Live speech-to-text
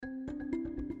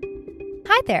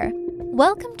Hi there.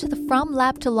 Welcome to the From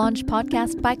Lab to Launch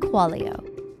podcast by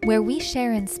Qualio, where we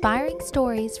share inspiring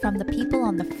stories from the people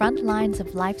on the front lines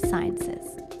of life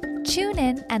sciences. Tune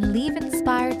in and leave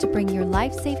inspired to bring your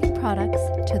life-saving products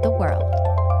to the world.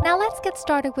 Now let's get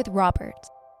started with Robert,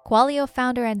 Qualio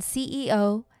founder and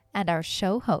CEO, and our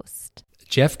show host.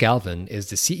 Jeff Galvin is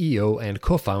the CEO and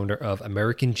co-founder of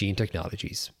American Gene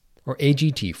Technologies, or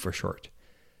AGT for short.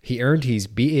 He earned his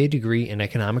BA degree in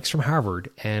economics from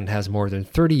Harvard and has more than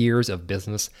 30 years of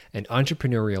business and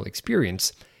entrepreneurial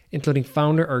experience, including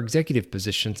founder or executive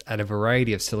positions at a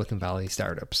variety of Silicon Valley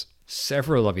startups.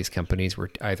 Several of his companies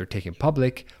were either taken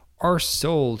public or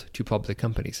sold to public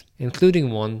companies,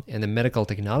 including one in the medical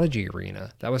technology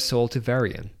arena that was sold to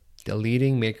Varian, the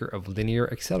leading maker of linear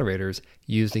accelerators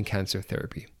used in cancer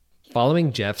therapy.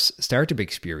 Following Jeff's startup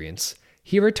experience,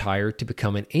 he retired to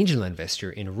become an angel investor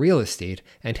in real estate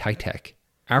and high tech.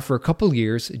 After a couple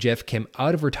years, Jeff came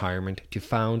out of retirement to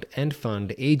found and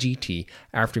fund AGT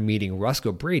after meeting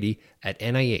Roscoe Brady at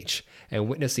NIH and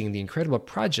witnessing the incredible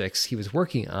projects he was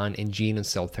working on in gene and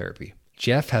cell therapy.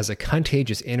 Jeff has a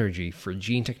contagious energy for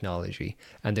gene technology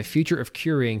and the future of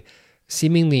curing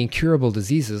seemingly incurable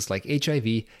diseases like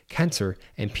HIV, cancer,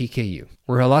 and PKU.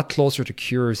 We're a lot closer to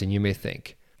cures than you may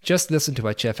think. Just listen to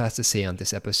what Jeff has to say on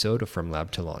this episode of From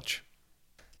Lab to Launch.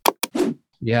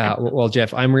 Yeah, well,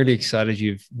 Jeff, I'm really excited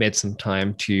you've made some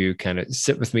time to kind of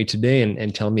sit with me today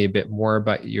and tell me a bit more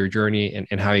about your journey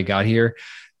and how you got here.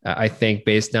 I think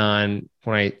based on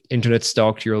when I internet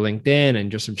stalked your LinkedIn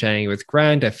and just from chatting with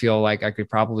Grant, I feel like I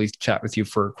could probably chat with you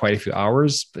for quite a few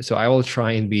hours. So I will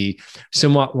try and be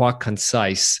somewhat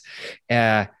concise.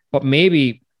 But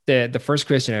maybe the first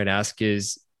question I would ask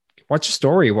is, what's your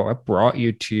story? What brought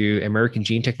you to American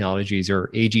Gene Technologies, or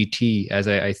AGT, as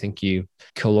I think you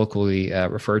colloquially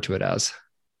refer to it as?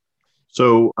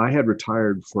 So I had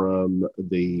retired from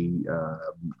the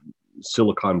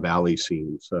Silicon Valley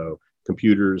scene. So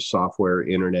computers, software,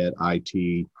 internet,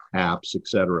 IT, apps,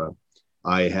 etc.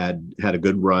 I had a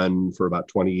good run for about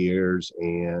 20 years.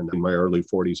 And in my early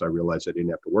 40s, I realized I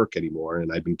didn't have to work anymore.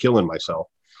 And I'd been killing myself.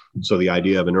 So the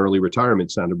idea of an early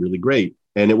retirement sounded really great.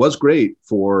 And it was great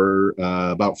for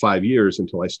about 5 years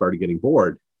until I started getting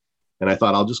bored. And I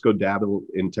thought, I'll just go dabble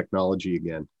in technology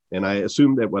again. And I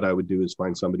assumed that what I would do is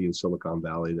find somebody in Silicon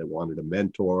Valley that wanted a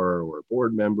mentor or a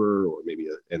board member or maybe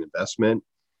an investment.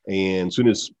 And as soon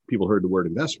as people heard the word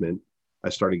investment, I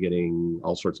started getting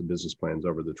all sorts of business plans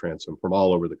over the transom from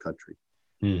all over the country.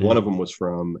 Mm-hmm. One of them was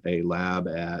from a lab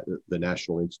at the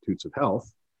National Institutes of Health.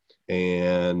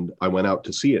 And I went out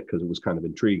to see it because it was kind of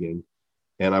intriguing.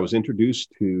 And I was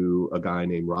introduced to a guy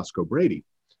named Roscoe Brady.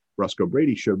 Roscoe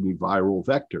Brady showed me viral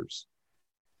vectors.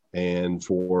 And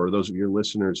for those of your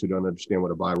listeners who don't understand what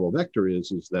a viral vector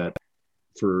is that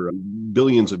for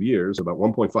billions of years, about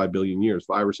 1.5 billion years,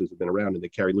 viruses have been around and they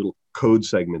carry little code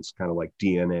segments, kind of like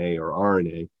DNA or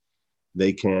RNA.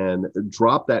 They can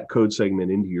drop that code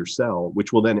segment into your cell,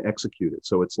 which will then execute it.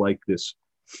 So it's like this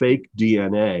fake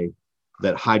DNA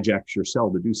that hijacks your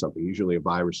cell to do something. Usually a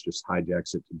virus just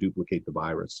hijacks it to duplicate the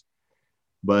virus.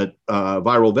 But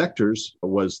viral vectors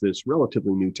was this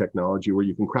relatively new technology where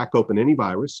you can crack open any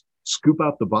virus, scoop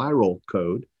out the viral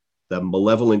code, the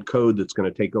malevolent code that's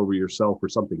going to take over your cell for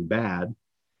something bad,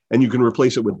 and you can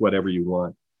replace it with whatever you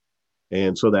want.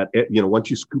 And so that, once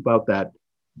you scoop out that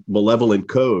malevolent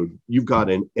code, you've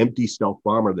got an empty stealth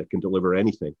bomber that can deliver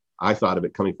anything. I thought of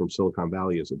it coming from Silicon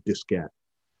Valley as a diskette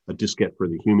for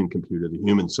the human computer, the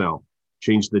human cell.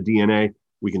 Change the DNA,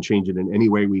 we can change it in any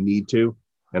way we need to.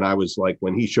 And I was like,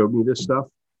 when he showed me this stuff,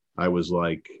 I was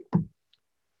like,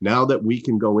 now that we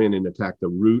can go in and attack the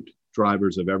root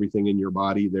drivers of everything in your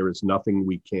body, there is nothing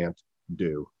we can't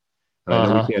do. And I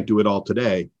know we can't do it all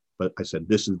today, but I said,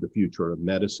 this is the future of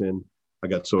medicine. I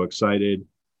got so excited.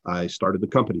 I started the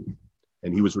company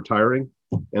and he was retiring.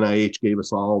 NIH gave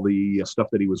us all the stuff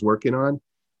that he was working on.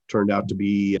 Turned out to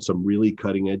be some really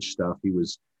cutting edge stuff. He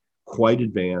was quite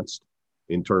advanced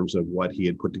in terms of what he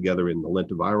had put together in the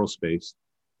lentiviral space.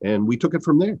 And we took it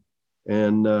from there.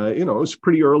 And, it was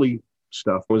pretty early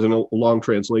stuff. It was a long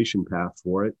translation path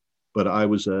for it, but I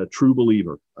was a true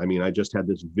believer. I mean, I just had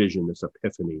this vision, this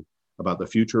epiphany about the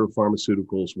future of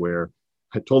pharmaceuticals where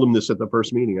I told him this at the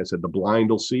first meeting. I said, the blind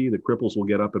will see, the cripples will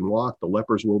get up and walk, the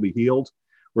lepers will be healed.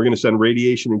 We're going to send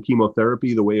radiation and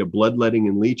chemotherapy the way of bloodletting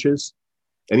and leeches.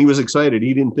 And he was excited.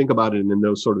 He didn't think about it in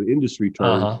those sort of industry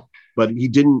terms, but he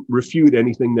didn't refute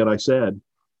anything that I said.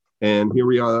 And here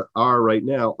we are right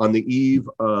now on the eve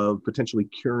of potentially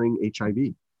curing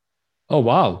HIV. Oh,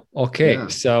 wow. Okay. Yeah.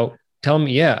 So tell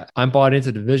me, I'm bought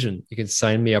into the vision. You can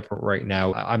sign me up right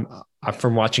now. I'm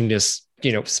from watching this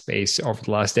space over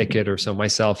the last decade or so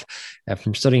myself,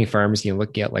 from studying pharmacy and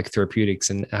looking at like therapeutics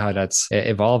and how that's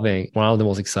evolving. One of the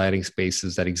most exciting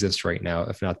spaces that exists right now,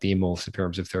 if not the most, in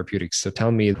terms of therapeutics. So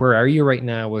tell me, where are you right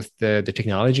now with the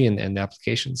technology and the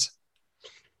applications?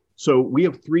 So we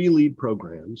have 3 lead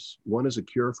programs. One is a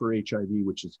cure for HIV,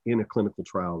 which is in a clinical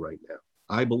trial right now.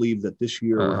 I believe that this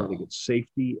year we're going to get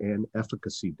safety and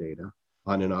efficacy data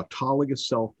on an autologous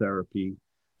cell therapy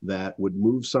that would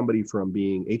move somebody from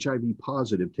being HIV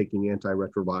positive, taking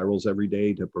antiretrovirals every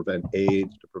day to prevent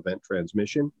AIDS, to prevent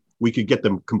transmission. We could get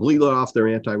them completely off their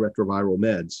antiretroviral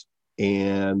meds.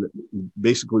 And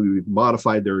basically, we've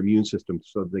modified their immune system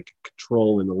so they can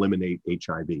control and eliminate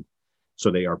HIV.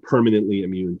 So they are permanently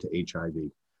immune to HIV.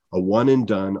 A one and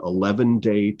done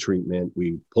 11-day treatment.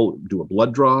 We do a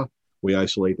blood draw. We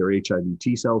isolate their HIV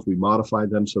T cells. We modify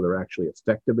them so they're actually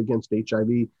effective against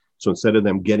HIV. So instead of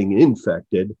them getting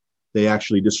infected, they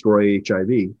actually destroy HIV.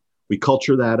 We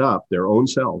culture that up, their own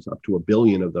cells, up to 1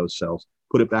 billion of those cells,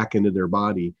 put it back into their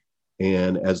body.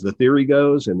 And as the theory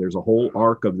goes, and there's a whole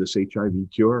arc of this HIV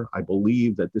cure, I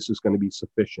believe that this is going to be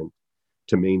sufficient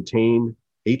to maintain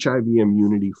HIV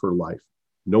immunity for life.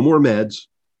 No more meds.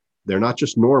 They're not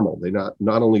just normal. They not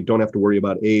only don't have to worry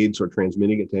about AIDS or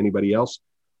transmitting it to anybody else,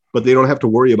 but they don't have to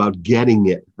worry about getting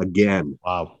it again.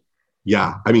 Wow.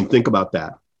 Yeah. I mean, think about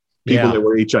that. People that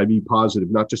were HIV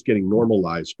positive, not just getting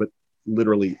normalized, but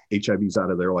literally HIV's out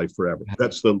of their life forever.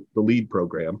 That's the lead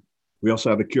program. We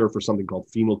also have a cure for something called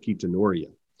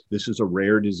phenylketonuria. This is a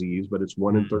rare disease, but it's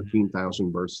 1 in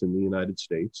 13,000 births in the United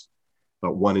States,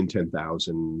 about 1 in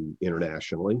 10,000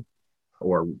 internationally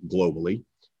or globally.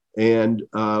 And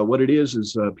what it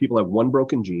is people have one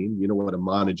broken gene. You know what a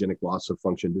monogenic loss of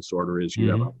function disorder is. You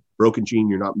have a broken gene,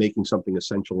 you're not making something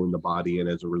essential in the body, and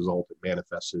as a result, it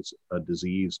manifests as a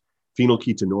disease.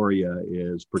 Phenylketonuria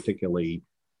is particularly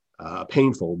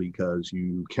painful because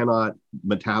you cannot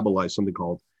metabolize something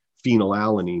called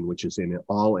phenylalanine, which is in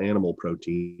all animal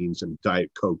proteins and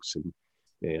Diet Cokes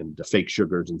and fake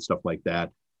sugars and stuff like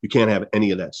that. You can't have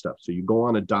any of that stuff. So you go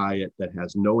on a diet that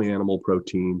has no animal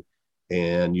protein,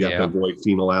 and you have to avoid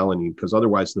phenylalanine because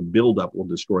otherwise the buildup will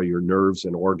destroy your nerves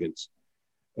and organs.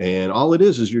 And all it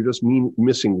is you're just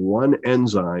missing one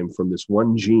enzyme from this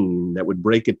one gene that would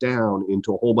break it down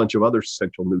into a whole bunch of other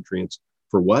essential nutrients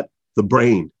for what? The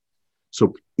brain.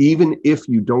 So even if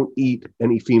you don't eat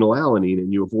any phenylalanine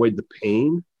and you avoid the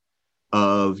pain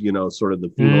of, sort of the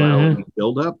phenylalanine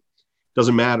buildup,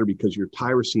 doesn't matter because your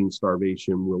tyrosine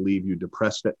starvation will leave you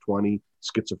depressed at 20,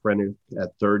 schizophrenic at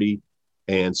 30,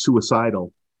 and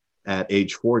suicidal at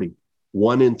age 40.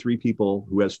 1 in 3 people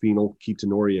who has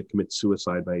phenylketonuria commit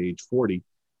suicide by age 40,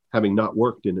 having not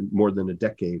worked in more than a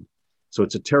decade. So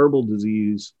it's a terrible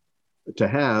disease to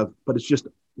have, but it's just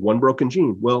one broken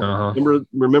gene. Well,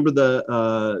 remember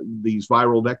these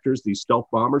viral vectors, these stealth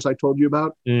bombers I told you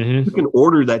about? You can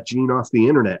order that gene off the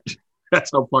internet.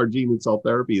 That's how far gene and cell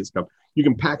therapy has come. You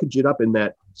can package it up in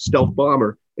that stealth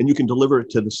bomber and you can deliver it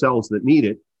to the cells that need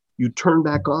it. You turn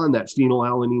back on that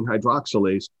phenylalanine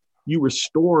hydroxylase, you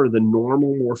restore the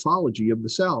normal morphology of the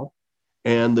cell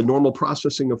and the normal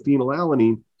processing of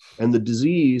phenylalanine, and the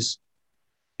disease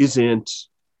isn't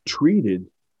treated.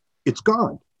 It's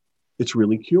gone. It's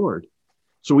really cured.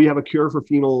 So we have a cure for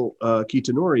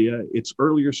phenylketonuria. It's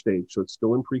earlier stage, so it's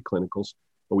still in preclinicals,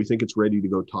 but we think it's ready to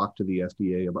go talk to the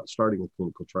FDA about starting a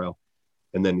clinical trial.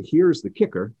 And then here's the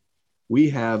kicker. We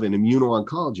have an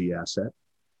immuno-oncology asset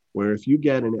where if you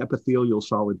get an epithelial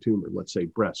solid tumor, let's say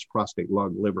breast, prostate,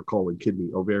 lung, liver, colon, kidney,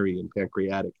 ovarian,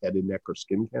 pancreatic, head and neck, or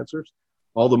skin cancers,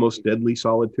 all the most deadly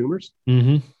solid tumors,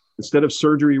 instead of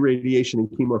surgery, radiation,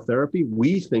 and chemotherapy,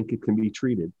 we think it can be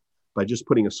treated by just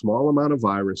putting a small amount of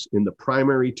virus in the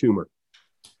primary tumor.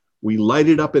 We light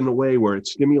it up in a way where it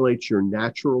stimulates your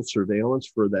natural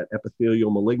surveillance for that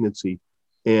epithelial malignancy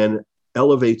and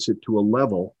elevates it to a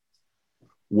level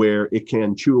where it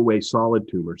can chew away solid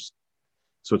tumors.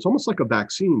 So it's almost like a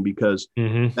vaccine because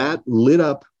that lit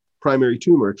up primary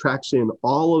tumor attracts in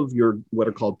all of your what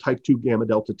are called type 2 gamma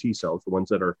delta T cells, the ones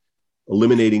that are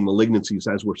eliminating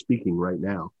malignancies as we're speaking right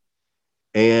now.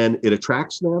 And it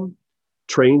attracts them,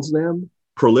 trains them,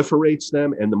 proliferates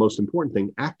them, and the most important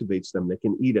thing, activates them. They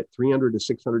can eat at 300 to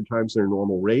 600 times their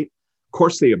normal rate. Of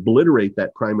course, they obliterate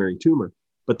that primary tumor,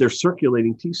 but they're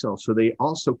circulating T cells. So they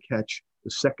also catch the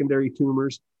secondary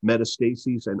tumors,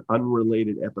 metastases, and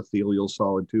unrelated epithelial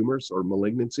solid tumors or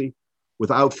malignancy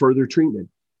without further treatment.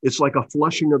 It's like a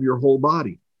flushing of your whole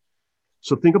body.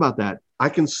 So think about that. I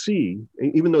can see,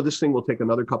 even though this thing will take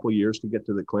another couple of years to get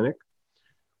to the clinic,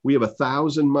 we have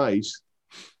 1,000 mice,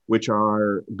 which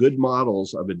are good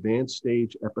models of advanced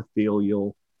stage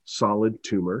epithelial solid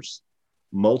tumors.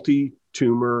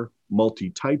 multi-tumor,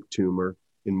 multi-type tumor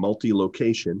in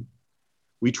multi-location.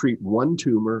 We treat one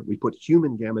tumor, we put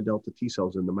human gamma delta T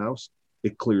cells in the mouse,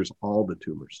 it clears all the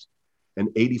tumors. And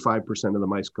 85% of the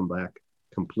mice come back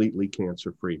completely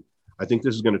cancer-free. I think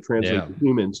this is going to translate to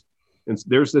humans. And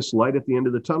there's this light at the end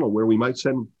of the tunnel where we might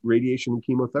send radiation and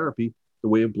chemotherapy the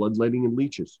way of bloodletting and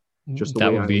leeches, just the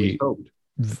that way would I be hoped.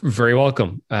 very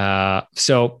welcome.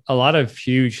 So a lot of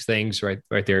huge things right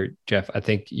there, Jeff. I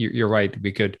think you're right.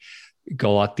 We could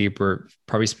go a lot deeper,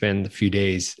 probably spend a few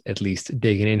days at least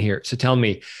digging in here. So tell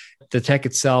me, the tech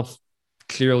itself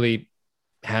clearly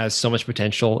has so much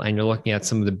potential, and you're looking at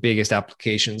some of the biggest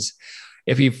applications.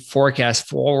 If you forecast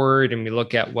forward and we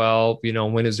look at,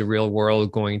 when is the real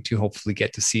world going to hopefully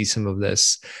get to see some of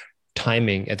this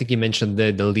timing? I think you mentioned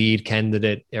the lead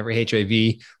candidate for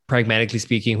HIV. Pragmatically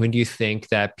speaking, when do you think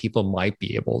that people might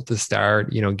be able to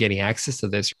start, getting access to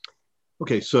this?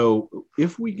 Okay, so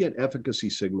if we get efficacy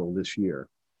signal this year,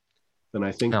 then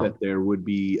I think that there would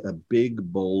be a big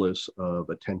bolus of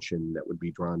attention that would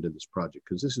be drawn to this project,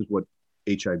 because this is what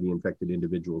HIV-infected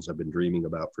individuals have been dreaming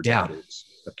about for decades: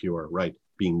 a cure, right?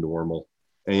 Being normal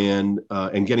and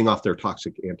getting off their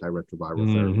toxic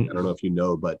antiretroviral therapy. I don't know if you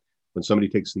know, but when somebody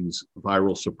takes these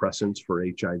viral suppressants for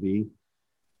HIV,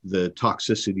 the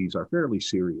toxicities are fairly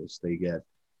serious. They get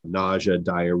nausea,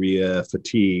 diarrhea,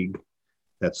 fatigue.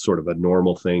 That's sort of a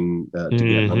normal thing to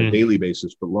get on a daily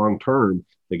basis. But long term,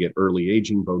 they get early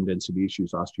aging, bone density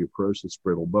issues, osteoporosis,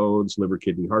 brittle bones, liver,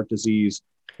 kidney, heart disease,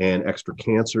 and extra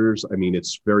cancers. I mean,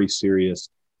 it's very serious.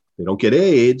 They don't get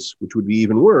AIDS, which would be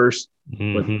even worse.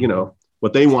 But,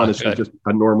 what they want is just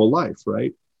a normal life,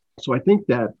 right? So I think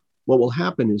that what will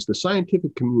happen is the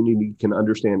scientific community can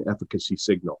understand efficacy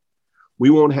signal. We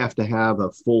won't have to have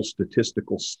a full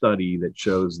statistical study that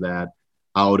shows that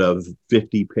out of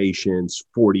 50 patients,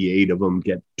 48 of them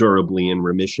get durably in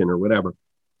remission or whatever.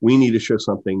 We need to show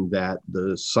something that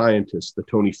the scientists, the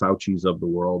Tony Fauci's of the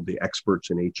world, the experts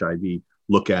in HIV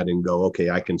look at and go, okay,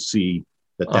 I can see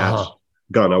that that's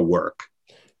gonna work.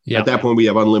 At that point, we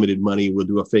have unlimited money. We'll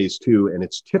do a phase 2. And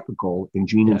it's typical in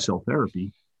gene and cell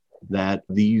therapy that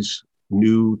these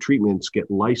new treatments get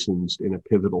licensed in a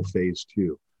pivotal phase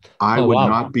 2. I would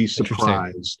not be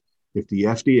surprised if the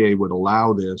FDA would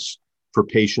allow this for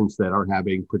patients that are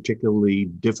having particularly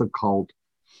difficult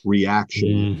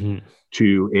reaction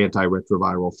to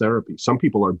antiretroviral therapy. Some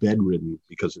people are bedridden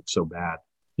because it's so bad.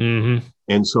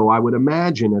 And so I would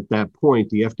imagine at that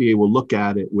point, the FDA will look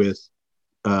at it with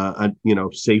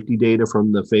safety data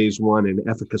from the phase 1 and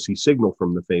efficacy signal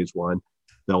from the phase 1.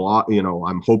 They'll,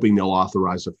 I'm hoping they'll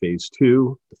authorize a phase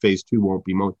 2. The phase 2 won't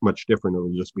be much different.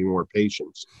 It'll just be more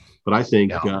patients. But I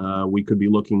think we could be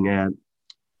looking at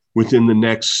within the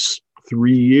next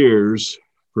 3 years,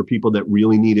 for people that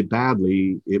really need it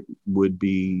badly, it would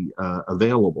be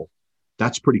available.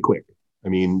 That's pretty quick. I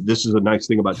mean, this is a nice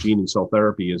thing about gene and cell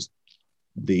therapy is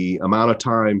the amount of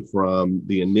time from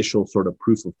the initial sort of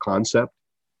proof of concept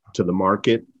to the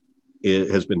market,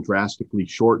 it has been drastically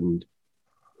shortened.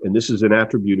 And this is an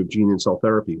attribute of gene and cell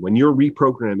therapy. When you're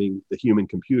reprogramming the human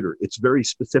computer, it's very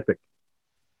specific.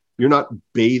 You're not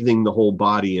bathing the whole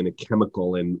body in a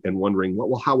chemical and wondering,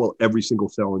 how will every single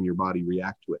cell in your body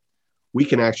react to it? We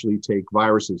can actually take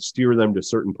viruses, steer them to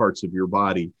certain parts of your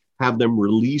body, have them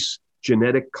release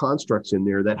genetic constructs in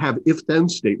there that have if-then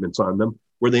statements on them,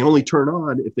 where they only turn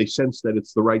on if they sense that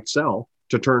it's the right cell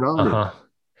to turn on.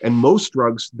 And most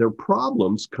drugs, their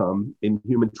problems come in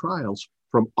human trials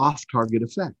from off-target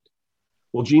effect.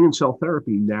 Well, gene and cell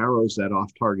therapy narrows that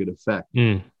off-target effect.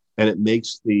 And it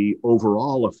makes the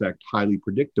overall effect highly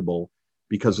predictable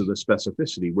because of the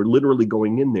specificity. We're literally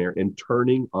going in there and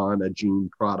turning on a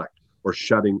gene product or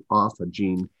shutting off a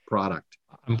gene product.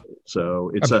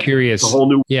 So it's curious. It's a whole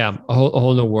new, a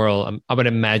whole new world. I would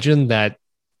imagine that,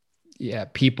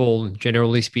 people,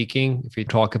 generally speaking, if you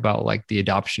talk about like the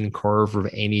adoption curve of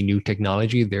any new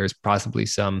technology, there's possibly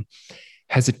some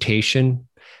hesitation.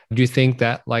 Do you think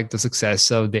that like the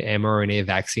success of the mRNA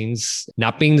vaccines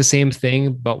not being the same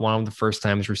thing, but one of the first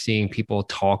times we're seeing people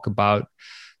talk about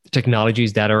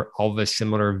technologies that are of a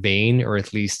similar vein, or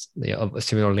at least of a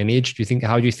similar lineage?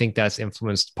 How do you think that's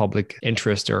influenced public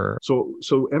interest? Or so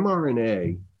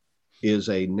mRNA is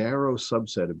a narrow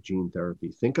subset of gene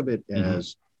therapy. Think of it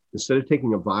as instead of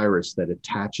taking a virus that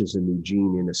attaches a new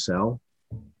gene in a cell,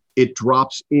 it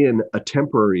drops in a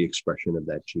temporary expression of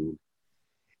that gene.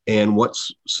 And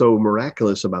what's so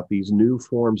miraculous about these new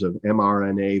forms of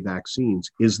mRNA vaccines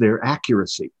is their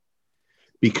accuracy.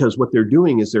 Because what they're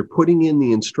doing is they're putting in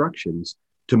the instructions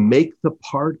to make the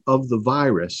part of the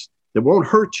virus that won't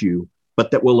hurt you,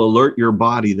 but that will alert your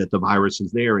body that the virus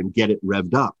is there and get it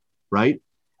revved up, right?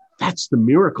 That's the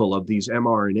miracle of these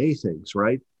mRNA things,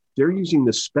 right? They're using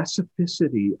the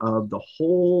specificity of the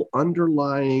whole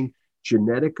underlying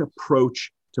genetic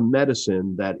approach to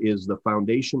medicine that is the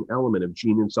foundation element of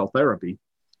gene and cell therapy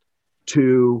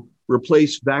to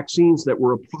replace vaccines that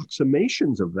were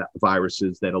approximations of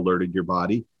viruses that alerted your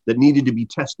body that needed to be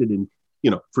tested in,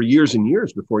 for years and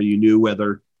years before you knew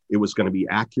whether it was going to be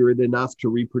accurate enough to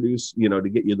reproduce, to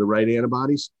get you the right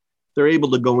antibodies. They're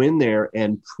able to go in there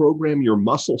and program your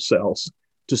muscle cells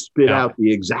to spit out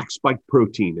the exact spike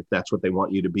protein, if that's what they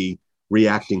want you to be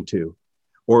reacting to,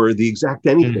 or the exact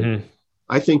anything. Mm-hmm.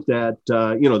 I think that,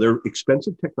 they're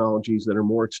expensive technologies that are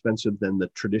more expensive than the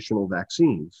traditional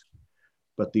vaccines.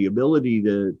 But the ability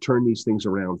to turn these things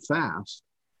around fast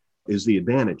is the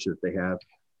advantage that they have.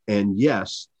 And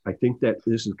yes, I think that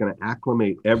this is going to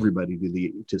acclimate everybody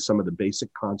to some of the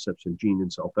basic concepts in gene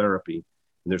and cell therapy.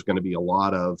 And there's going to be a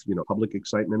lot of, public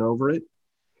excitement over it.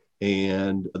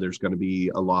 And there's going to be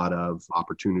a lot of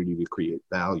opportunity to create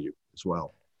value as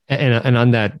well. And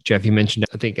on that, Jeff, you mentioned,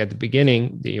 I think at the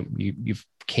beginning, you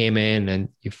came in and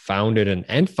you founded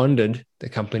and funded the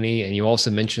company. And you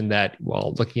also mentioned that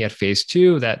while looking at phase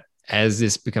 2, that as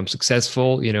this becomes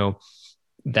successful,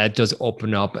 that does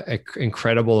open up an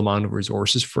incredible amount of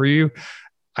resources for you.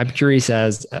 I'm curious,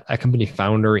 as a company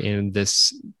founder in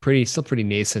this still pretty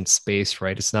nascent space,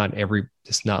 right? It's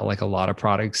not like a lot of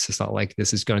products. It's not like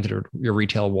this is going to your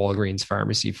retail Walgreens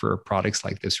pharmacy for products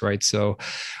like this, right? So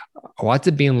what's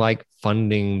it been like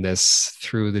funding this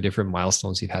through the different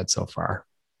milestones you've had so far?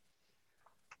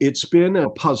 It's been a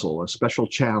puzzle, a special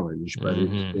challenge, but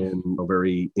It's been a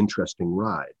very interesting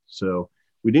ride. So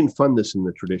we didn't fund this in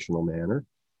the traditional manner,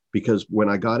 because when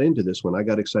I got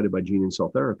excited by gene and cell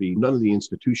therapy, none of the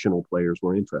institutional players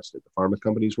were interested. The pharma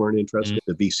companies weren't interested.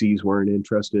 The VCs weren't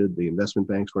interested. The investment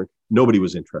banks nobody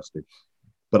was interested.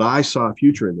 But I saw a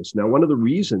future in this. Now, one of the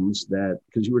reasons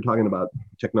because you were talking about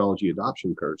technology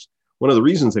adoption curves, one of the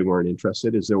reasons they weren't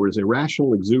interested is there was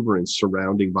irrational exuberance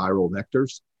surrounding viral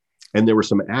vectors. And there were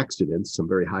some accidents, some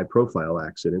very high profile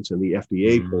accidents, and the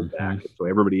FDA pulled back. So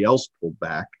everybody else pulled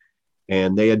back.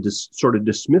 And they had sort of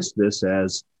dismissed this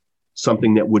as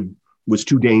something that was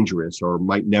too dangerous or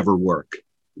might never work.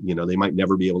 They might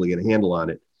never be able to get a handle on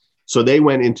it. So they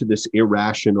went into this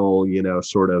irrational,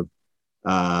 sort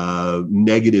of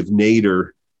negative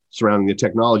nadir surrounding the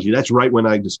technology. That's right when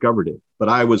I discovered it. But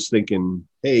I was thinking,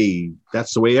 hey,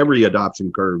 that's the way every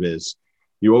adoption curve is.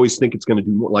 You always think it's going to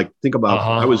do more. Like, think about,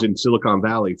 I was in Silicon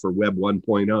Valley for Web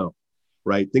 1.0,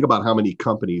 right? Think about how many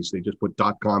companies, they just put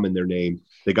 .com in their name.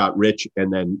 They got rich,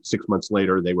 and then 6 months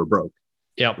later, they were broke.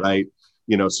 Yeah. Right.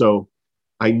 So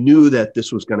I knew that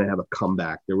this was going to have a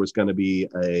comeback. There was going to be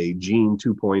a Gene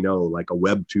 2.0, like a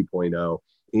Web 2.0,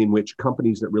 in which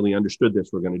companies that really understood this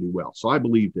were going to do well. So I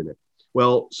believed in it.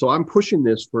 Well, so I'm pushing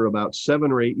this for about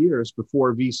 7 or 8 years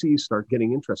before VCs start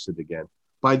getting interested again.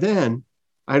 By then,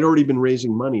 I'd already been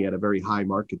raising money at a very high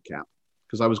market cap,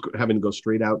 because I was having to go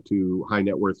straight out to high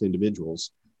net worth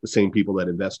individuals, the same people that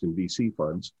invest in VC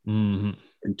funds, and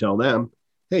tell them,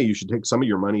 hey, you should take some of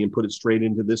your money and put it straight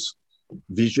into this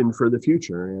vision for the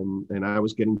future. And I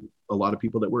was getting a lot of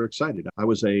people that were excited. I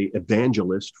was an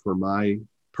evangelist for my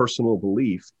personal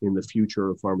belief in the future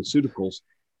of pharmaceuticals,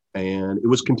 and it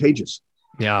was contagious.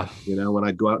 Yeah. When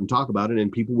I'd go out and talk about it,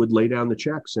 and people would lay down the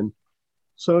checks. And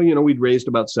so, we'd raised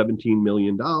about $17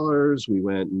 million. We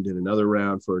went and did another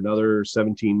round for another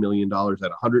 $17 million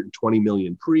at $120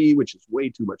 million pre, which is way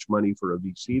too much money for a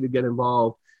VC to get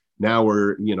involved. Now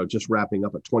we're, just wrapping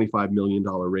up a $25 million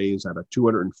raise at a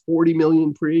 $240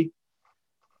 million pre,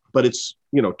 but it's,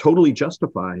 totally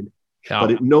justified, but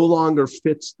it no longer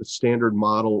fits the standard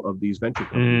model of these venture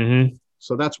companies.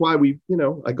 So that's why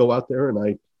I go out there,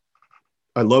 and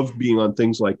I love being on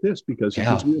things like this, because it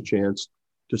gives me a chance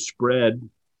to spread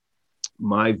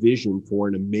my vision for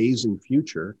an amazing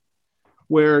future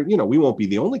where, we won't be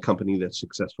the only company that's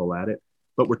successful at it,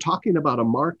 but we're talking about a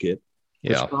market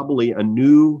that's probably a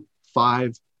new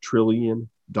 $5 trillion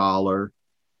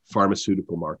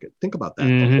pharmaceutical market. Think about that.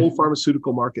 The whole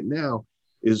pharmaceutical market now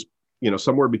is,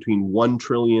 somewhere between $1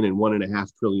 trillion and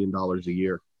 $1.5 trillion a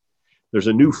year. There's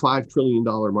a new $5 trillion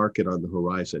market on the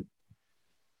horizon.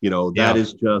 That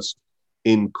is just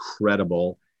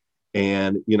incredible.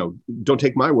 And, don't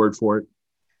take my word for it.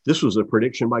 This was a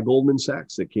prediction by Goldman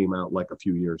Sachs that came out like a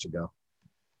few years ago.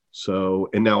 So,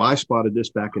 and now I spotted this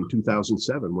back in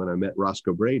 2007 when I met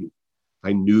Roscoe Brady.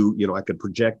 I knew, I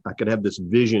could have this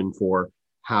vision for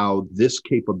how this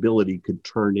capability could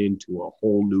turn into a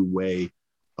whole new way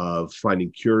of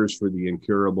finding cures for the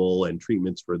incurable and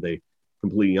treatments for the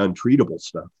completely untreatable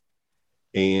stuff.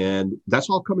 And that's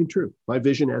all coming true. My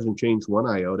vision hasn't changed one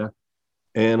iota.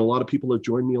 And a lot of people have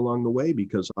joined me along the way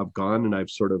because I've gone and I've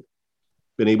sort of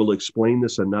been able to explain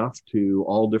this enough to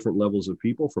all different levels of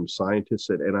people, from scientists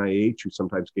at NIH who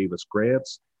sometimes gave us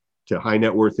grants to high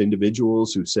net worth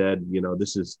individuals who said,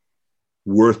 this is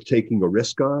worth taking a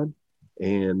risk on.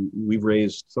 And we've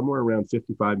raised somewhere around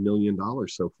 $55 million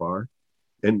so far.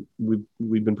 And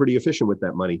we've been pretty efficient with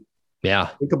that money. Yeah.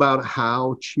 Think about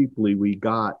how cheaply we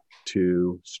got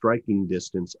to striking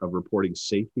distance of reporting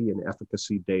safety and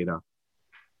efficacy data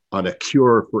on a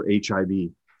cure for HIV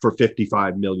for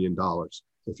 $55 million.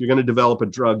 If you're going to develop a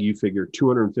drug, you figure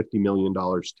 $250 million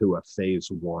to a phase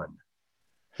 1,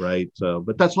 right? So,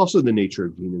 but that's also the nature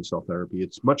of gene and cell therapy.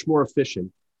 It's much more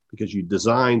efficient because you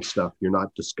design stuff. You're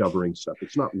not discovering stuff.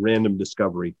 It's not random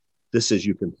discovery. This is,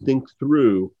 you can think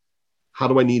through, how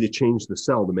do I need to change the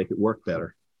cell to make it work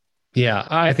better? Yeah,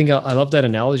 I think I love that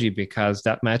analogy because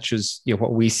that matches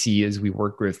what we see as we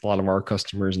work with a lot of our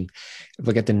customers and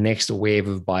look at the next wave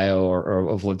of bio or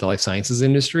of the life sciences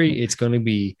industry. It's going to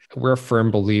be, we're a firm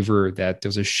believer that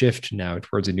there's a shift now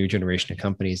towards a new generation of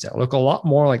companies that look a lot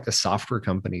more like the software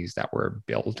companies that were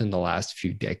built in the last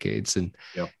few decades. And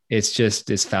it's just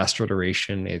this faster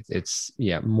iteration. It's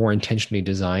more intentionally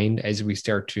designed as we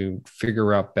start to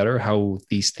figure out better how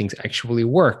these things actually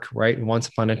work, right? And once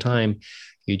upon a time,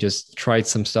 you just tried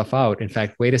some stuff out. In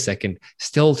fact, wait a second,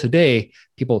 still today,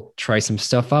 people try some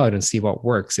stuff out and see what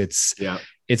works. It's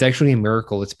actually a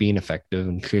miracle it's being effective.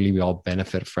 And clearly we all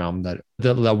benefit from that,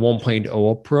 the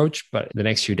 1.0 approach, but the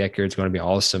next few decades are going to be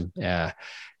awesome.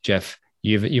 Jeff,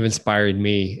 you've inspired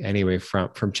me anyway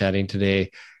from chatting today.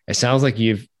 It sounds like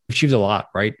you've achieved a lot,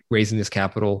 right? Raising this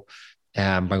capital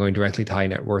by going directly to high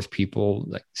net worth people,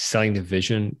 like selling the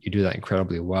vision. You do that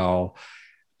incredibly well.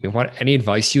 Any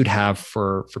advice you'd have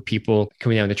for people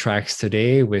coming down the tracks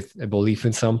today with a belief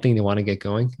in something they want to get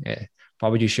going?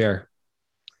 What would you share?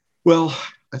 Well,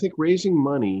 I think raising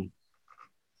money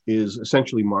is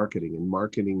essentially marketing, and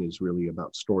marketing is really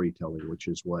about storytelling, which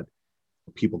is what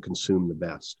people consume the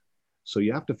best. So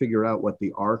you have to figure out what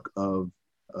the arc of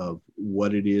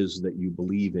what it is that you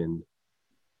believe in,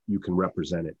 you can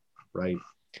represent it, right?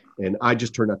 And I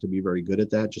just turned out to be very good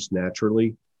at that, just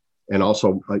naturally. And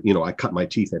also, I cut my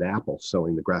teeth at Apple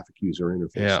selling the graphic user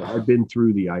interface. Yeah. So I've been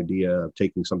through the idea of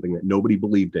taking something that nobody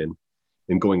believed in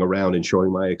and going around and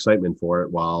showing my excitement for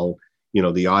it while,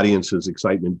 the audience's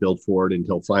excitement built for it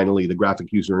until finally the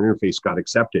graphic user interface got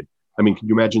accepted. I mean, can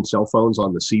you imagine cell phones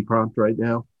on the C prompt right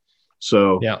now?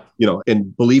 So,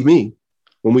 and believe me,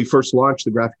 when we first launched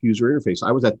the graphic user interface,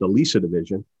 I was at the Lisa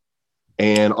division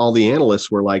and all the analysts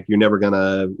were like,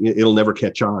 it'll never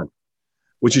catch on.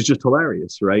 Which is just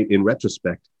hilarious, right? In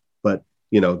retrospect. But,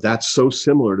 that's so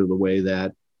similar to the way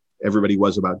that everybody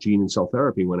was about gene and cell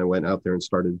therapy when I went out there and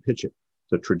started to pitch it.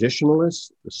 The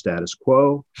traditionalists, the status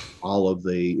quo, all of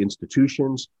the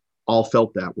institutions all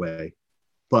felt that way.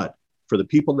 But for the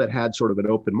people that had sort of an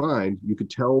open mind, you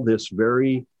could tell this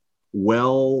very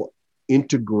well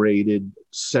integrated,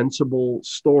 sensible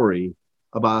story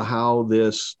about how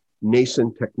this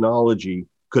nascent technology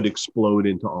could explode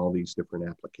into all these different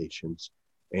applications.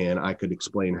 And I could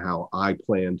explain how I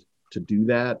planned to do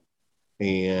that.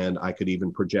 And I could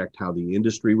even project how the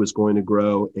industry was going to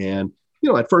grow. And,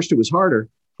 at first it was harder,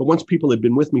 but once people had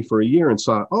been with me for a year and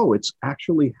saw, oh, it's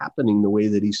actually happening the way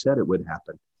that he said it would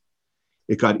happen,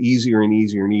 it got easier and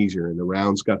easier and easier. And the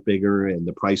rounds got bigger and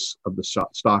the price of the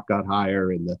stock got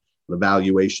higher and the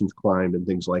valuations climbed and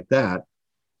things like that.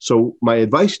 So my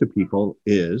advice to people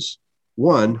is,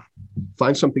 one,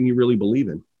 find something you really believe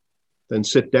in. Then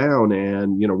sit down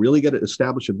and, really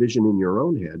establish a vision in your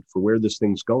own head for where this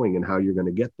thing's going and how you're going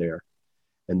to get there.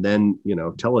 And then,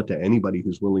 tell it to anybody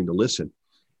who's willing to listen.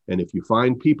 And if you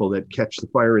find people that catch the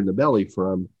fire in the belly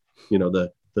from,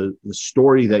 the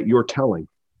story that you're telling,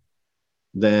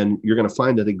 then you're going to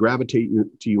find that they gravitate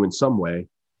to you in some way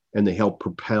and they help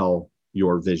propel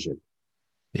your vision.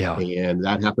 Yeah. And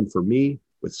that happened for me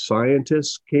with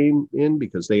scientists came in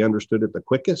because they understood it the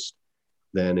quickest,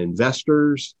 then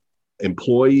investors,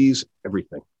 employees,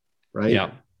 everything, right?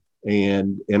 Yeah.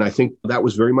 And I think that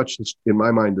was very much, in my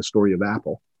mind, the story of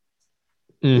Apple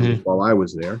while I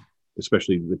was there,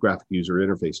 especially the graphic user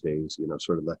interface days,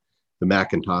 sort of the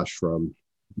Macintosh from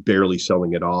barely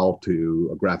selling at all to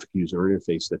a graphic user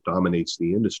interface that dominates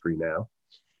the industry now.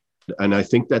 And I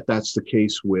think that that's the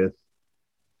case with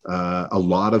a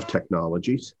lot of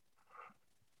technologies.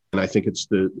 And I think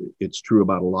it's true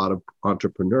about a lot of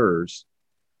entrepreneurs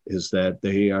is that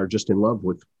they are just in love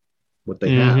with what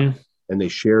they have and they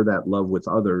share that love with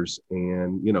others.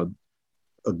 And,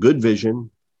 a good vision,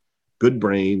 good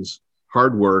brains,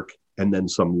 hard work, and then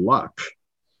some luck.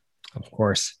 Of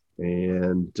course.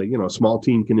 And, a small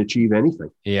team can achieve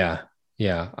anything. Yeah.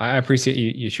 I appreciate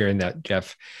you sharing that,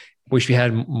 Jeff. Wish we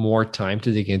had more time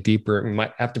to dig in deeper. We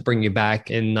might have to bring you back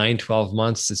in 9-12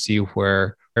 months to see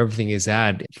where everything is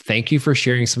at. Thank you for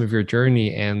sharing some of your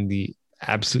journey and the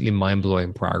absolutely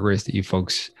mind-blowing progress that you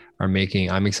folks are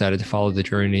making. I'm excited to follow the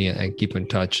journey and keep in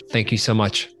touch. Thank you so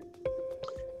much.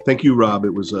 Thank you, Rob.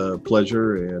 It was a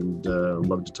pleasure, and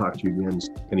love to talk to you again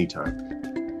anytime.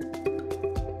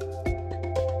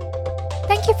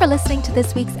 Thank you for listening to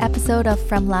this week's episode of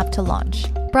From Lab to Launch,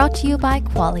 brought to you by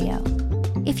Qualio.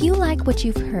 If you like what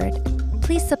you've heard,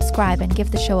 please subscribe and give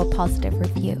the show a positive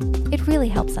review. It really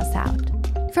helps us out.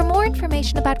 For more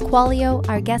information about Qualio,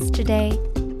 our guest today,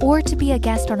 or to be a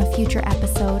guest on a future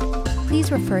episode,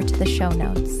 please refer to the show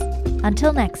notes.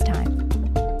 Until next time.